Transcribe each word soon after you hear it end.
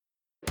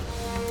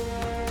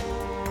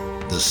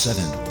The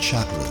seven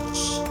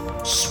chakras,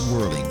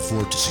 swirling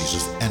vortices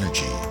of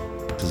energy,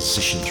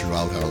 positioned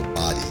throughout our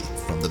body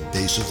from the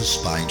base of the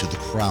spine to the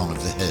crown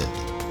of the head.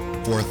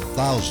 For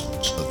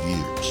thousands of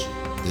years,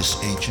 this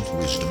ancient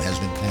wisdom has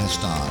been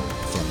passed on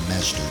from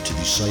master to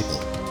disciple.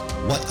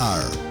 What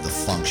are the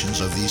functions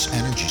of these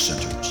energy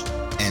centers?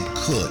 And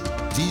could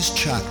these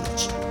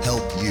chakras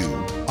help you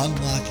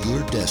unlock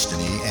your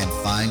destiny and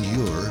find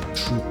your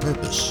true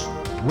purpose?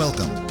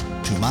 Welcome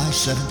to My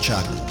Seven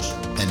Chakras.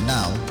 And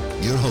now,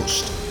 your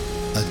host,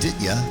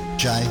 Aditya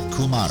Jai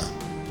Kumar.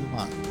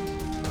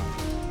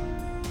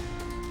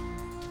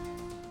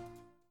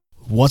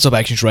 What's up,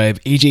 Action Tribe?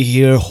 AJ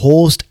here,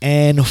 host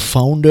and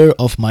founder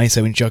of My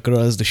Seven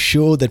Chakras, the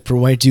show that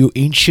provides you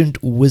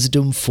ancient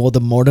wisdom for the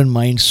modern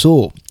mind.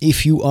 So,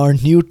 if you are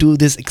new to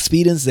this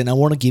experience, then I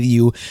want to give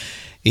you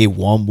a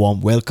warm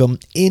welcome.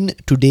 In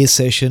today's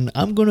session,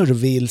 I'm going to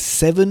reveal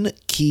 7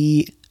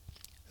 key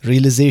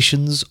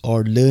realizations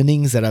or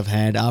learnings that I've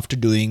had after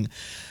doing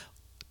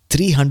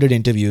 300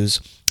 interviews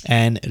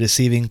and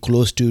receiving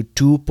close to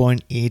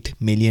 2.8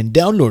 million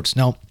downloads.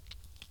 Now,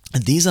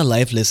 these are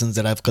life lessons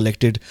that I've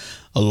collected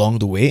along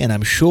the way, and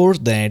I'm sure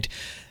that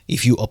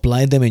if you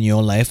apply them in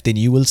your life, then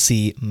you will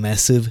see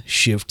massive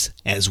shifts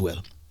as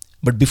well.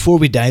 But before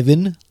we dive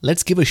in,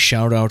 let's give a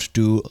shout out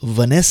to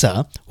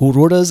Vanessa, who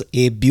wrote us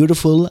a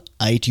beautiful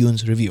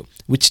iTunes review,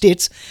 which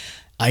states,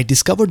 I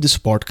discovered this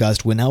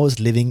podcast when I was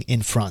living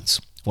in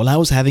France. While I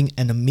was having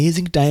an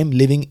amazing time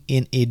living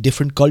in a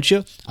different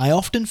culture, I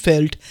often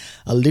felt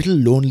a little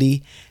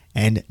lonely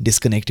and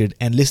disconnected,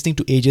 and listening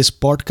to AJ's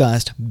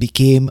podcast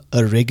became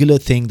a regular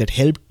thing that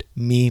helped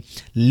me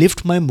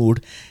lift my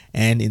mood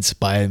and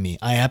inspire me.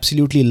 I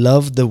absolutely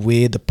love the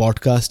way the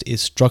podcast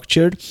is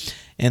structured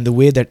and the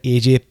way that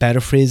AJ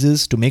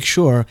paraphrases to make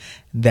sure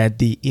that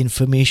the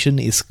information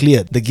is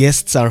clear. The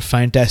guests are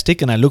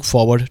fantastic, and I look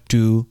forward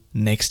to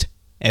next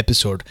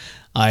episode.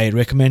 I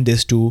recommend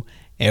this to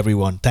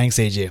everyone. Thanks,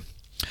 AJ.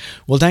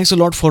 Well, thanks a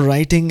lot for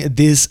writing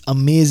this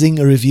amazing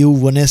review,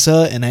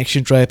 Vanessa and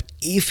Action Tribe.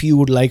 If you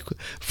would like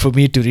for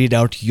me to read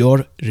out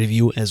your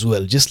review as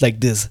well, just like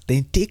this,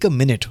 then take a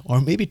minute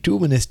or maybe 2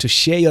 minutes to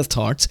share your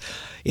thoughts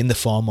in the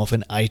form of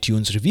an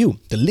iTunes review.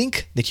 The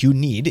link that you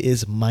need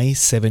is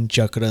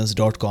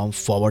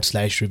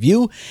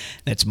my7chakras.com/review.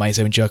 That's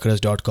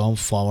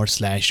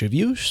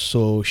my7chakras.com/review.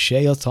 So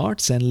share your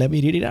thoughts and let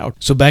me read it out.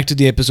 So back to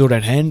the episode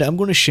at hand, I'm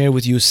going to share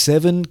with you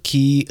 7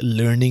 key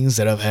learnings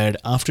that I've had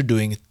after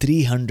doing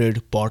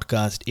 300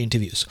 podcast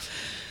interviews.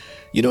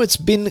 You know, it's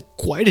been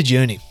quite a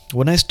journey.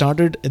 When I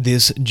started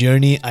this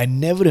journey, I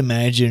never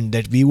imagined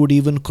that we would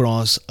even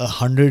cross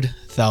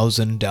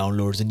 100,000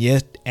 downloads. And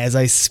yet, as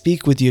I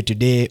speak with you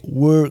today,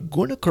 we're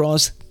going to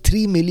cross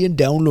 3 million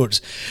downloads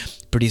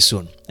pretty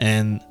soon.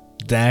 And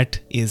that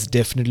is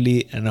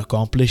definitely an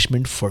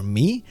accomplishment for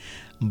me.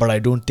 But I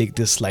don't take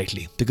this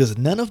lightly, because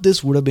none of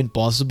this would have been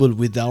possible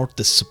without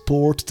the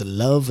support, the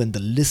love, and the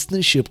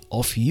listenership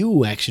of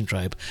you, Action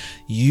Tribe.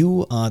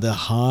 You are the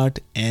heart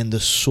and the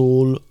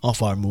soul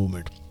of our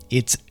movement.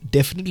 It's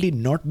definitely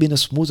not been a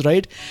smooth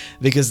ride,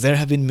 because there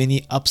have been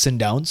many ups and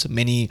downs,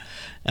 many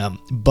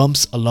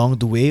bumps along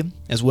the way,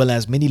 as well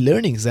as many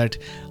learnings that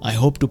I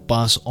hope to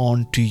pass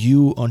on to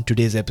you on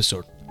today's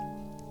episode.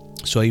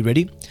 So are you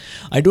ready?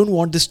 I don't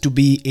want this to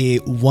be a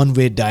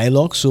one-way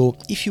dialogue. So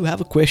if you have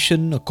a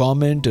question, a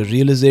comment, a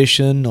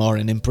realization, or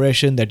an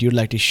impression that you'd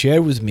like to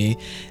share with me,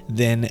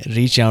 then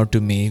reach out to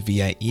me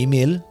via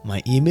email.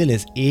 My email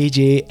is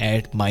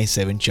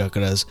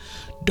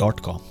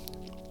aj@my7chakras.com.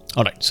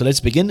 Alright, so let's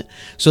begin.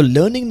 So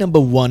learning number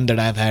 1 that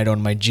I've had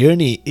on my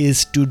journey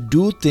is to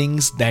do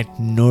things that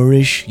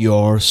nourish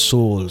your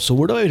soul. So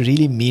what do I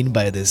really mean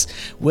by this?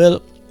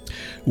 Well,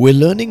 we're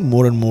learning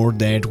more and more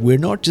that we're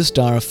not just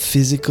our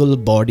physical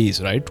bodies,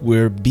 right?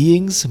 We're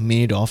beings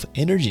made of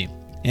energy.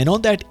 And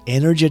on that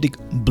energetic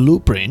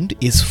blueprint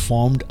is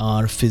formed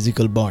our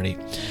physical body.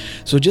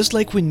 So just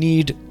like we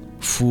need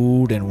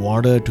food and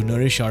water to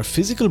nourish our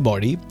physical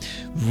body,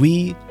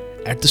 we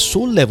at the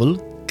soul level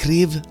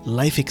crave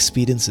life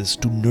experiences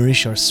to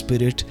nourish our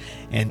spirit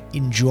and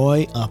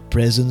enjoy our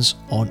presence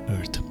on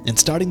earth. And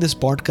starting this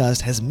podcast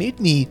has made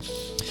me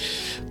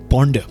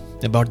ponder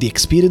about the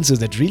experiences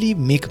that really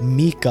make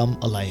me come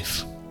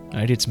alive,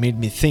 right? It's made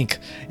me think,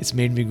 it's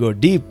made me go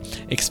deep,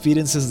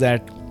 experiences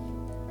that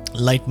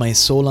light my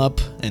soul up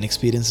and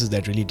experiences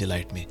that really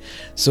delight me.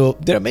 So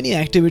there are many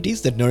activities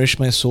that nourish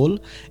my soul,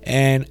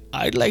 and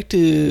I'd like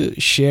to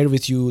share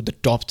with you the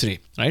top 3,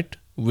 right?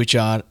 Which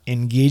are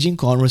engaging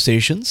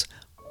conversations,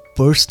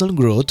 personal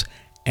growth,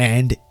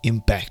 and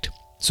impact.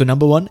 So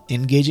number 1,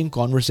 engaging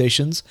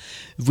conversations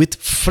with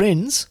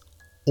friends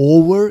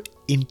over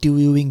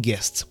interviewing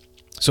guests.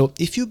 So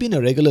if you've been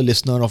a regular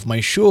listener of my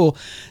show,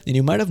 then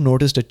you might have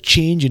noticed a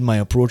change in my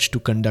approach to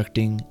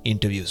conducting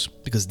interviews.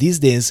 Because these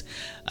days,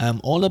 I'm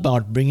all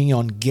about bringing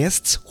on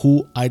guests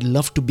who I'd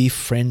love to be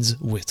friends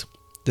with.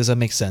 Does that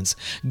make sense?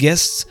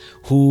 Guests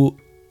who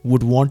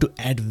would want to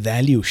add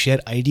value,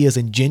 share ideas,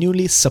 and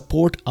genuinely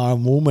support our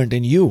movement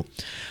and you.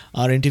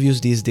 Our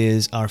interviews these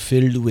days are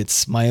filled with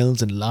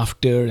smiles and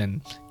laughter and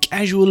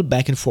casual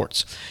back and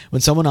forths.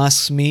 When someone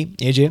asks me,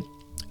 AJ,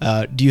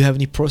 do you have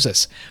any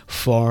process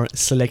for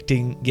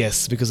selecting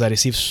guests? Because I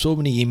receive so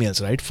many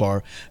emails, right,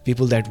 for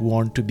people that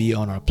want to be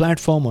on our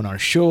platform, on our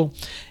show.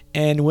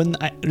 And when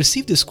I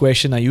receive this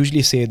question, I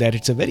usually say that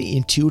it's a very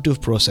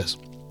intuitive process,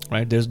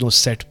 right? There's no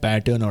set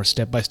pattern or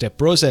step-by-step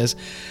process.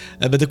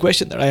 But the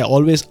question that I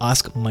always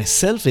ask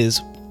myself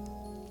is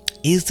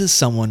this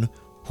someone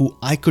who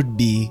I could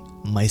be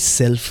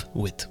myself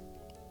with?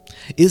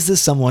 Is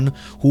this someone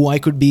who I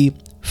could be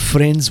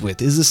friends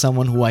with? Is this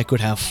someone who I could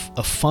have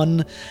a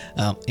fun,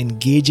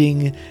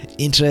 engaging,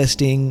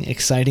 interesting,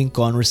 exciting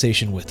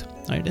conversation with,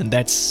 right? And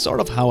that's sort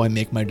of how I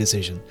make my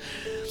decision.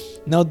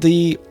 Now,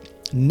 the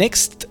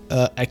next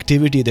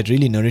activity that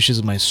really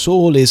nourishes my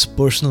soul is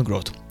personal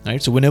growth,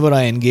 right? So whenever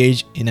I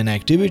engage in an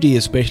activity,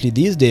 especially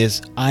these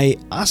days, I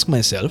ask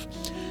myself,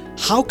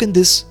 how can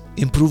this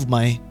improve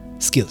my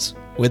skills?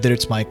 Whether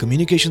it's my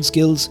communication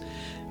skills,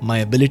 my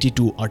ability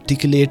to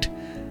articulate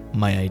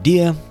my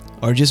idea,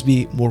 or just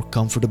be more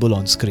comfortable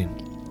on screen.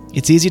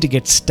 It's easy to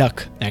get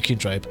stuck, Action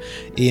Tribe,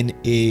 in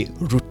a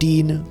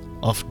routine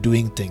of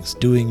doing things,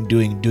 doing,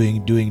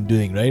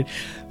 right?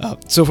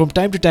 So from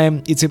time to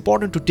time, it's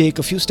important to take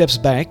a few steps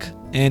back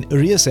and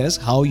reassess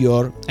how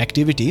your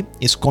activity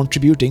is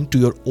contributing to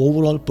your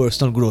overall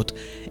personal growth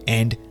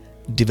and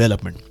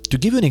development. To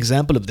give you an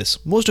example of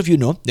this, most of you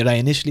know that I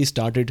initially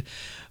started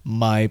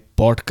my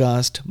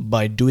podcast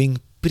by doing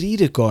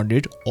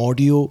pre-recorded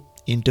audio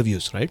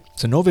interviews, right?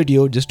 So no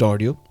video, just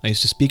audio. I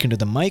used to speak into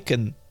the mic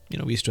and,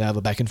 we used to have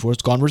a back and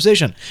forth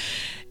conversation.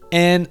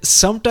 And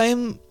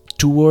sometime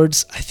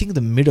towards, I think,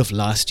 the mid of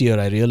last year,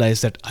 I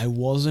realized that I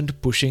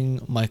wasn't pushing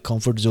my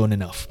comfort zone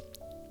enough,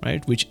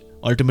 right? Which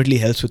ultimately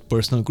helps with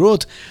personal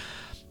growth.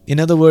 In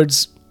other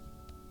words,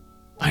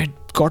 I'd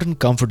gotten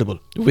comfortable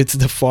with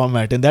the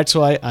format, and that's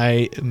why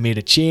I made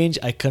a change.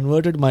 I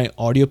converted my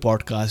audio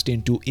podcast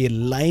into a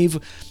live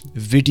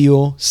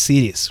video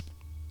series.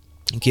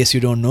 In case you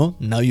don't know,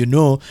 now you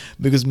know,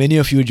 because many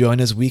of you join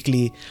us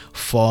weekly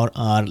for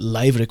our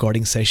live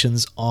recording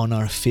sessions on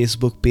our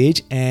Facebook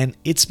page, and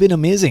it's been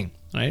amazing,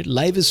 right?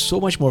 Live is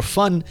so much more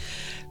fun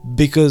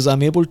because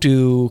I'm able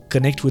to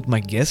connect with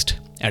my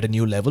guest at a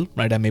new level,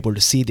 right? I'm able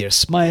to see their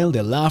smile,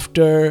 their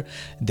laughter,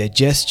 their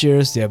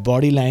gestures, their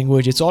body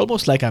language. It's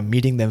almost like I'm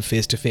meeting them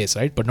face to face,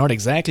 right? But not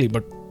exactly,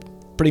 but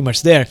pretty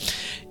much there.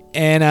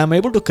 And I'm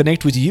able to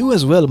connect with you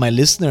as well, my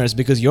listeners,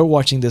 because you're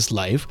watching this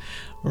live,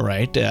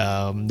 right?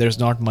 There's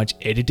not much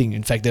editing.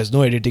 In fact, there's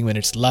no editing when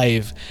it's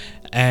live.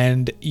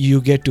 And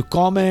you get to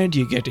comment,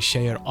 you get to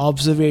share your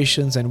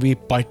observations, and we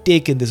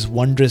partake in this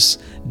wondrous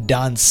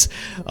dance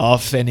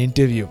of an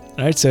interview,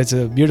 right? So it's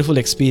a beautiful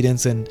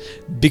experience. And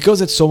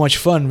because it's so much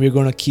fun, we're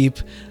going to keep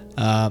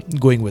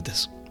going with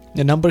this.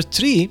 And number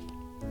 3,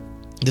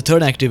 the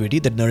third activity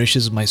that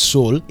nourishes my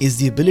soul is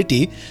the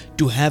ability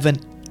to have an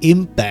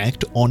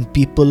impact on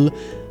people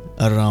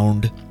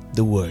around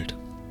the world.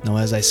 Now,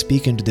 as I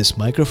speak into this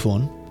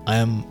microphone, I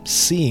am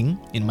seeing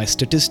in my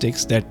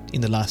statistics that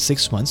in the last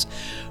 6 months,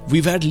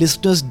 we've had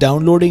listeners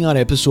downloading our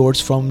episodes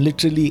from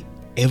literally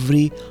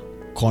every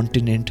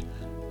continent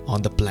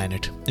on the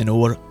planet in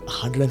over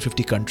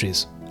 150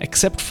 countries,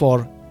 except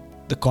for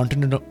the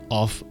continent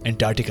of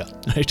Antarctica,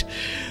 right?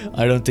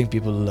 I don't think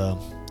people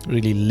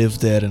really live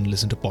there and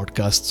listen to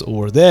podcasts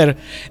over there.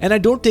 And I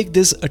don't take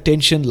this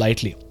attention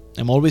lightly.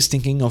 I'm always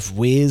thinking of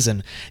ways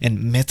and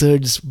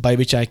methods by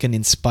which I can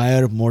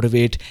inspire,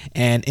 motivate,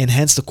 and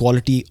enhance the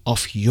quality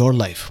of your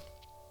life,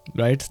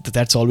 right?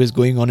 That's always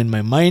going on in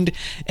my mind.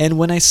 And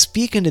when I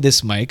speak into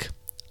this mic,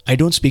 I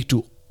don't speak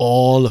to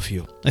all of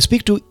you. I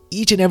speak to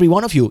each and every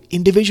one of you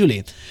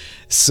individually.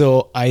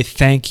 So I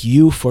thank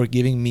you for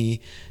giving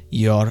me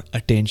your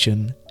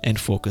attention and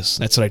focus.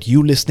 That's right,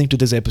 you listening to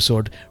this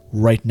episode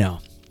right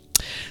now.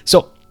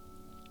 So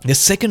the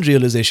second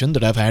realization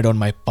that I've had on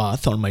my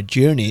path, on my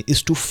journey,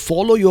 is to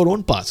follow your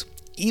own path,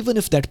 even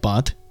if that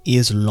path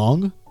is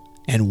long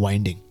and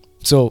winding.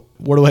 So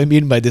what do I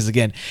mean by this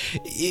again?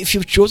 If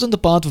you've chosen the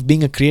path of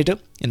being a creator,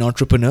 an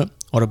entrepreneur,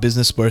 or a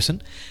business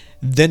person,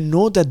 then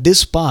know that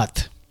this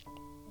path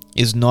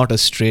is not a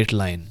straight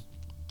line,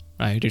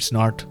 right? It's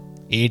not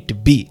A to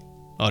B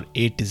or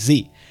A to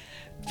Z.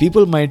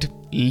 People might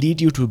lead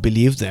you to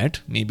believe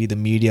that. Maybe the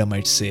media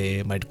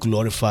might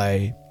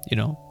glorify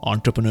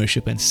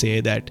entrepreneurship and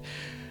say that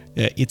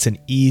it's an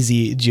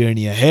easy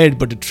journey ahead.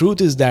 But the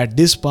truth is that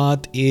this path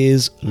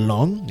is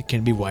long. It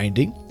can be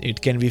winding.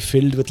 It can be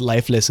filled with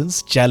life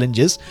lessons,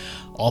 challenges,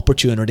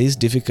 opportunities,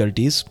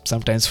 difficulties,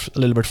 sometimes a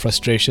little bit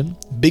frustration,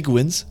 big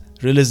wins,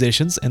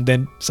 realizations, and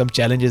then some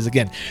challenges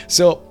again.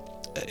 So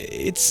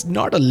it's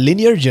not a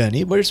linear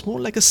journey, but it's more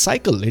like a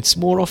cycle. It's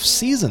more of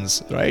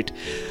seasons, right?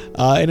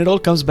 And it all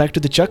comes back to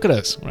the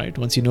chakras, right?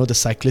 Once you know the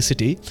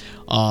cyclicity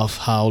of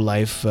how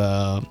life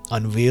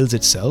unveils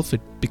itself,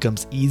 it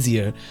becomes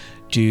easier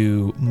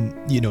to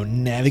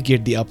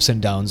navigate the ups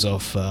and downs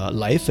of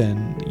life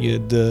and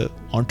the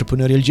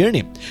entrepreneurial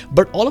journey.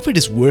 But all of it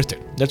is worth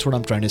it. That's what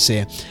I'm trying to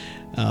say.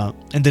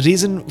 And the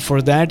reason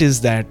for that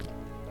is that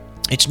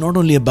it's not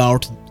only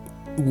about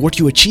what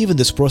you achieve in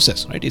this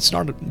process, right? It's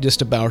not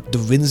just about the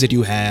wins that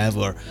you have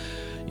or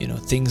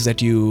things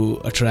that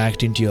you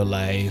attract into your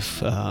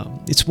life.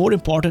 It's more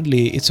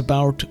importantly, it's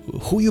about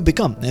who you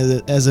become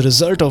as a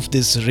result of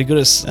this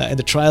rigorous and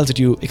the trials that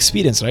you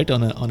experience, right,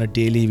 on a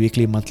daily,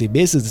 weekly, monthly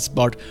basis. It's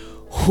about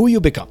who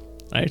you become,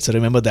 right? So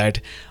remember that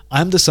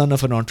I'm the son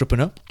of an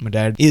entrepreneur. My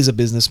dad is a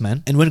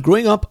businessman, and when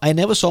growing up, I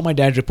never saw my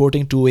dad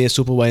reporting to a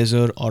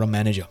supervisor or a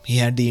manager. He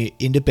had the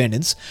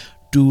independence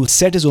to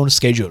set his own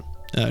schedule,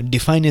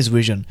 define his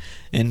vision,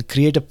 and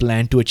create a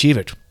plan to achieve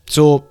it.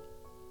 So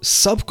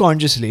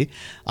subconsciously,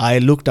 I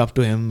looked up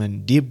to him,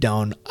 and deep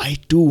down, I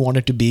too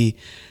wanted to be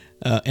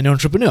an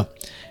entrepreneur.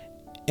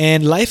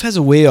 And life has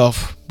a way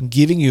of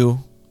giving you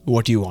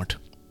what you want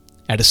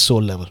at a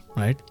soul level,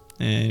 right?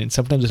 And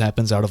sometimes it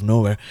happens out of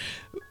nowhere.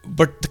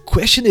 But the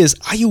question is,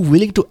 are you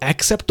willing to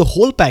accept the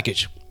whole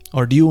package,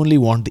 or do you only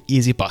want the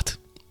easy path?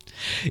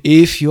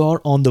 If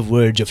you're on the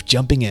verge of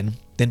jumping in,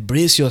 then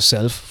brace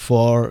yourself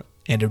for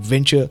an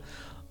adventure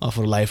of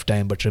a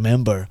lifetime. But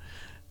remember,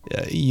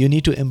 you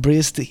need to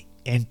embrace the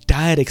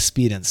entire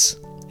experience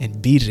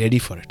and be ready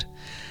for it.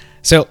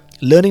 So,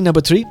 learning number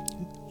 3,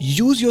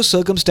 use your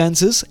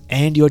circumstances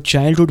and your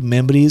childhood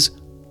memories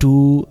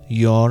to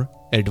your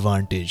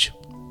advantage.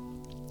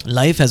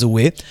 Life has a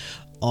way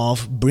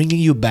of bringing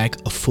you back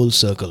a full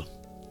circle.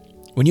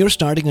 When you're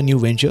starting a new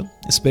venture,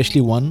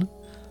 especially one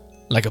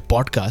like a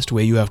podcast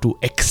where you have to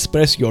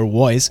express your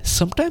voice,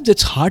 sometimes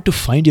it's hard to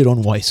find your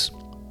own voice,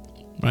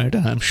 right?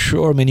 And I'm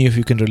sure many of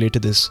you can relate to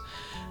this.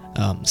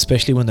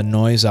 Especially when the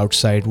noise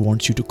outside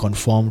wants you to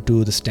conform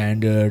to the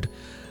standard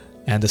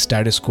and the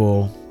status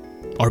quo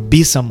or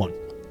be someone,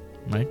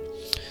 right?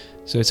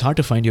 So it's hard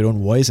to find your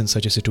own voice in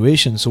such a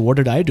situation. So what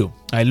did I do?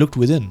 I looked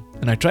within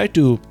and I tried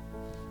to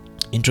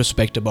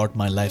introspect about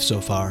my life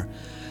so far.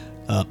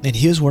 And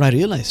here's what I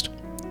realized.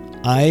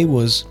 I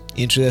was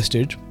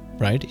interested,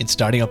 right, in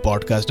starting a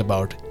podcast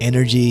about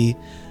energy,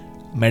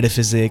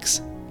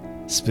 metaphysics,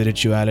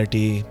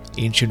 spirituality,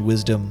 ancient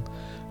wisdom.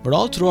 But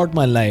all throughout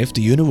my life,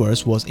 the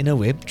universe was in a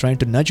way trying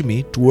to nudge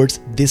me towards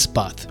this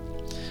path.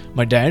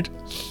 My dad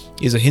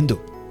is a Hindu,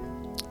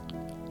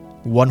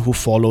 one who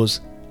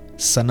follows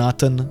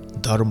Sanatan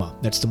Dharma.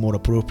 That's the more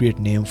appropriate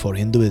name for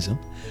Hinduism.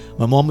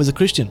 My mom is a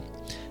Christian,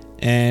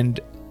 and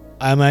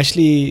I'm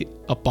actually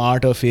a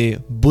part of a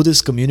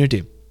Buddhist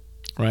community,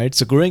 right?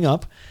 So growing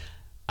up,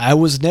 I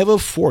was never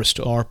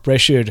forced or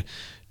pressured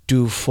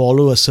to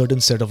follow a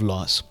certain set of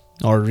laws,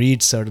 or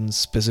read certain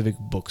specific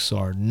books,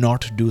 or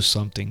not do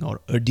something,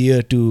 or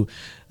adhere to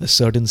a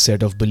certain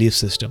set of belief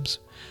systems,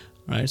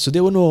 right? So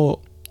there were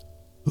no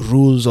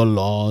rules or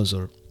laws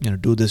or,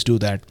 do this, do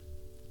that.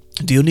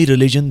 The only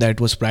religion that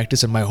was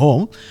practiced in my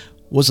home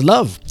was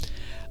love,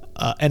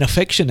 and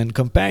affection, and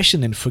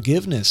compassion, and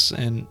forgiveness,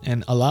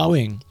 and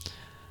allowing,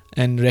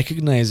 and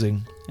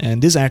recognizing.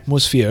 And this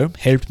atmosphere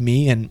helped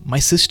me and my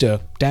sister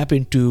tap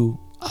into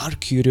our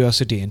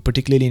curiosity, and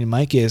particularly in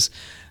my case,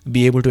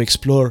 be able to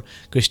explore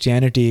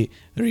Christianity,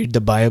 read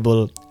the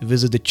Bible,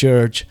 visit the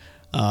church,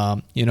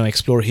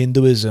 explore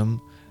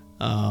Hinduism,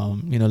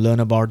 learn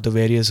about the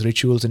various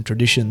rituals and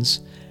traditions,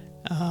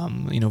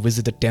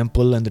 visit the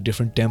temple and the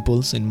different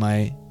temples in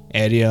my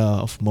area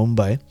of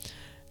Mumbai,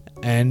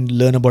 and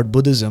learn about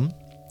Buddhism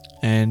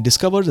and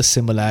discover the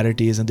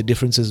similarities and the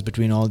differences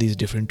between all these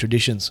different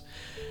traditions.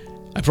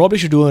 I probably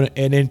should do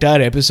an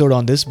entire episode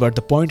on this, but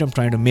the point I'm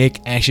trying to make,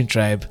 Action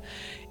Tribe,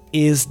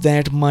 is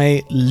that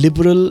my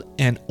liberal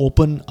and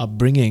open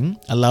upbringing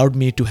allowed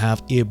me to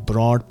have a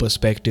broad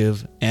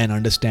perspective and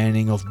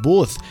understanding of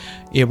both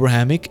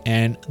Abrahamic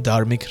and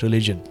Dharmic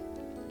religion.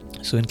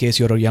 So in case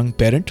you're a young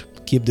parent,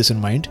 keep this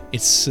in mind.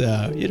 It's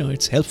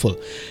it's helpful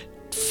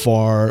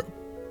for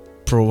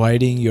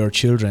providing your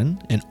children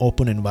an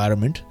open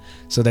environment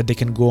so that they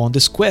can go on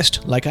this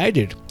quest like I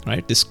did,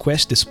 right? This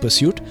quest, this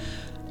pursuit,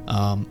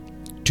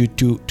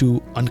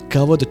 to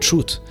uncover the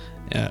truth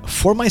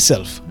for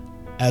myself,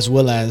 as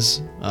well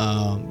as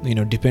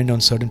depend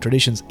on certain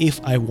traditions if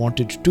I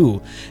wanted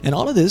to. And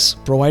all of this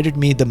provided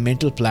me the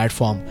mental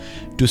platform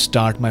to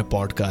start my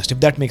podcast, if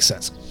that makes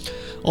sense.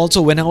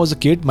 Also, when I was a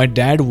kid, my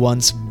dad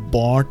once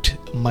bought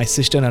my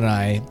sister and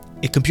I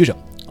a computer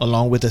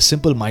along with a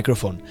simple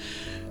microphone.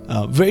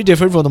 Very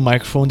different from the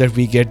microphone that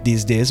we get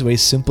these days, very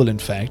simple in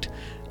fact.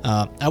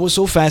 I was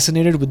so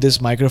fascinated with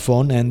this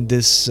microphone and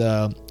this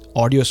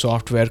audio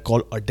software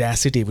called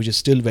Audacity, which is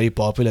still very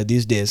popular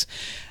these days.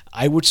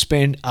 I would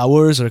spend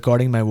hours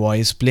recording my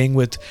voice, playing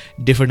with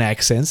different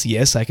accents.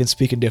 Yes, I can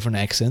speak in different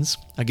accents.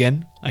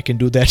 Again, I can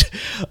do that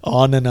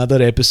on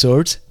another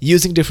episodes,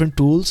 using different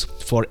tools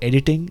for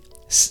editing,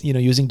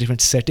 using different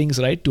settings,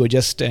 right, to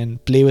adjust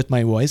and play with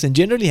my voice, and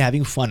generally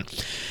having fun.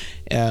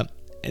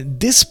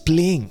 This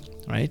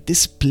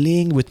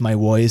playing with my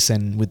voice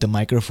and with the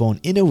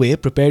microphone, in a way,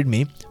 prepared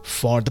me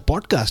for the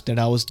podcast that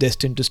I was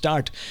destined to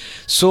start.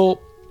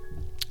 So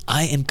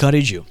I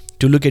encourage you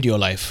to look at your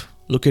life.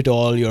 Look at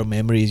all your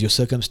memories, your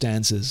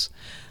circumstances,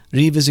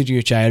 revisit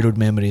your childhood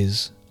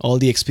memories, all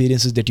the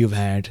experiences that you've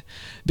had,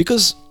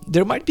 because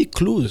there might be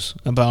clues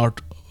about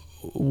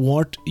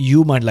what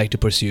you might like to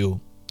pursue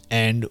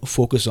and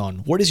focus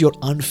on? What is your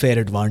unfair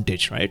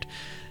advantage, right?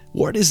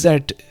 What is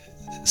that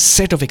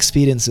set of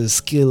experiences,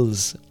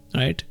 skills,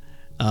 right?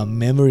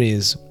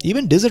 Memories,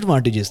 even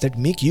disadvantages that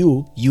make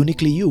you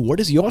uniquely you? What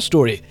is your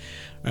story,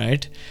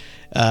 right?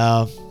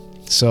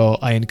 So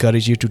I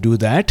encourage you to do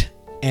that.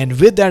 And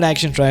with that,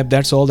 Action Tribe,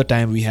 that's all the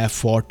time we have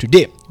for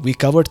today. We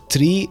covered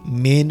 3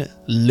 main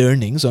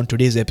learnings on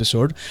today's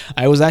episode.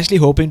 I was actually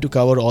hoping to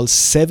cover all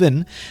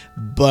 7,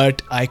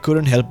 but I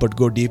couldn't help but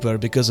go deeper,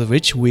 because of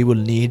which we will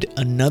need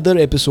another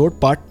episode,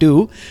 part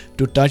 2,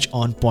 to touch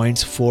on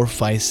points 4,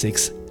 5,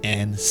 6,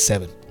 and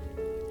 7.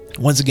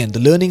 Once again, the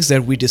learnings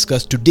that we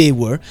discussed today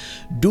were: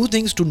 do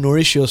things to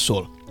nourish your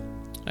soul.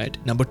 Right?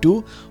 Number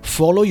 2,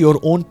 follow your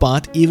own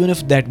path, even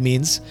if that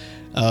means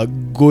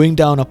going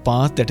down a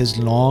path that is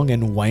long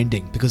and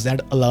winding, because that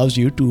allows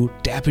you to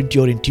tap into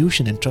your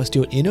intuition and trust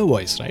your inner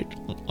voice, right?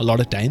 A lot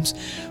of times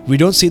we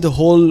don't see the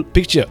whole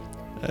picture,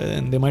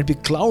 and there might be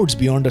clouds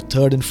beyond the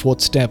 3rd and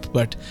 4th step,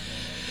 but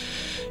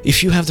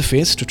if you have the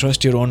faith to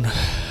trust your own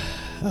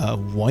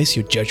voice,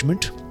 your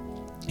judgment,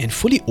 and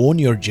fully own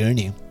your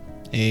journey,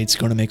 it's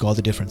going to make all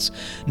the difference.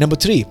 Number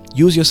 3,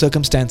 use your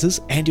circumstances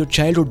and your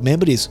childhood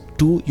memories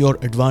to your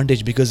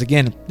advantage, because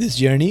again, this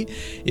journey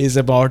is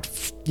about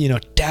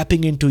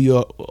tapping into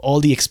your all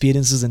the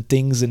experiences and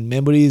things and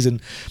memories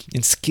and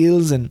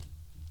skills and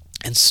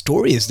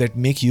stories that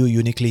make you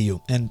uniquely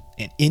you. And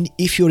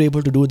if you're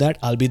able to do that,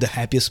 I'll be the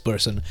happiest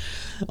person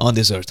on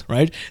this earth,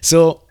 right?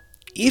 So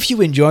if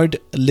you enjoyed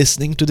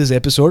listening to this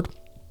episode,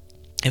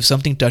 if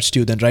something touched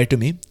you, then write to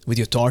me with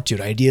your thoughts,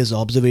 your ideas,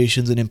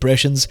 observations, and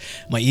impressions.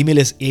 My email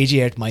is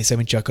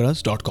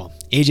aj@my7chakras.com.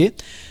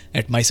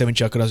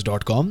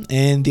 aj@my7chakras.com.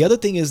 And the other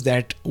thing is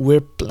that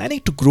we're planning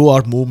to grow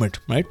our movement,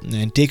 right?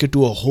 And take it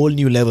to a whole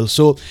new level.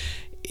 So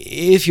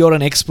if you're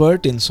an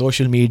expert in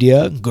social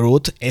media,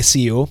 growth,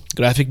 SEO,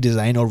 graphic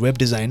design, or web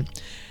design,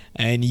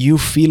 and you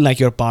feel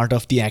like you're part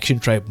of the Action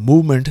Tribe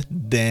movement,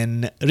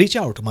 then reach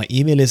out. My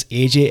email is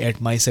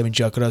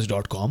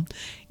aj@my7chakras.com.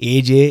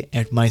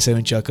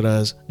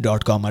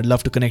 aj@my7chakras.com. I'd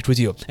love to connect with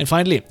you. And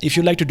finally, if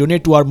you'd like to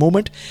donate to our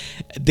movement,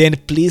 then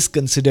please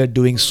consider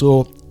doing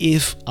so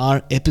if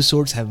our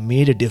episodes have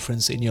made a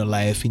difference in your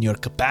life, in your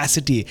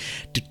capacity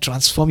to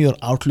transform your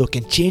outlook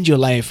and change your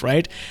life,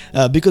 right?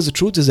 Because the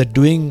truth is that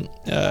doing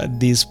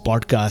these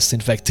podcasts, in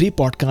fact, 3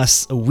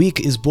 podcasts a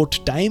week, is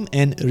both time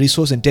and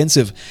resource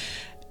intensive.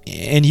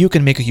 And you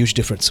can make a huge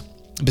difference.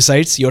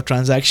 Besides, your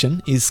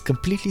transaction is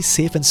completely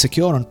safe and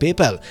secure on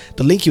PayPal.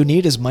 The link you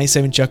need is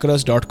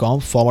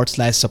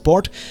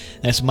my7chakras.com/support.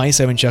 That's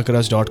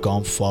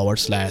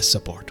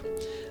my7chakras.com/support.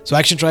 So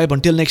Action Tribe,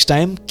 until next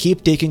time,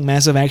 keep taking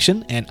massive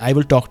action, and I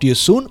will talk to you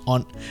soon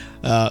on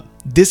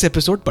this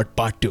episode, but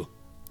part 2.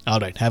 All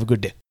right, have a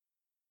good day.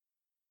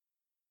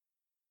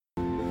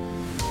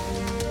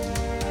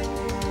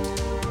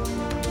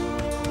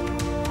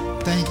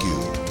 Thank you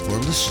for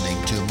listening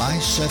to My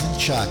 7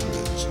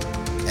 Chakras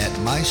at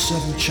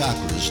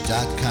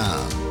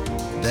my7chakras.com.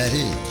 That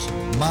is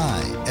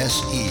my,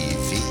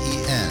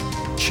 SEVEN,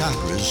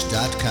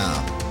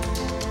 chakras.com.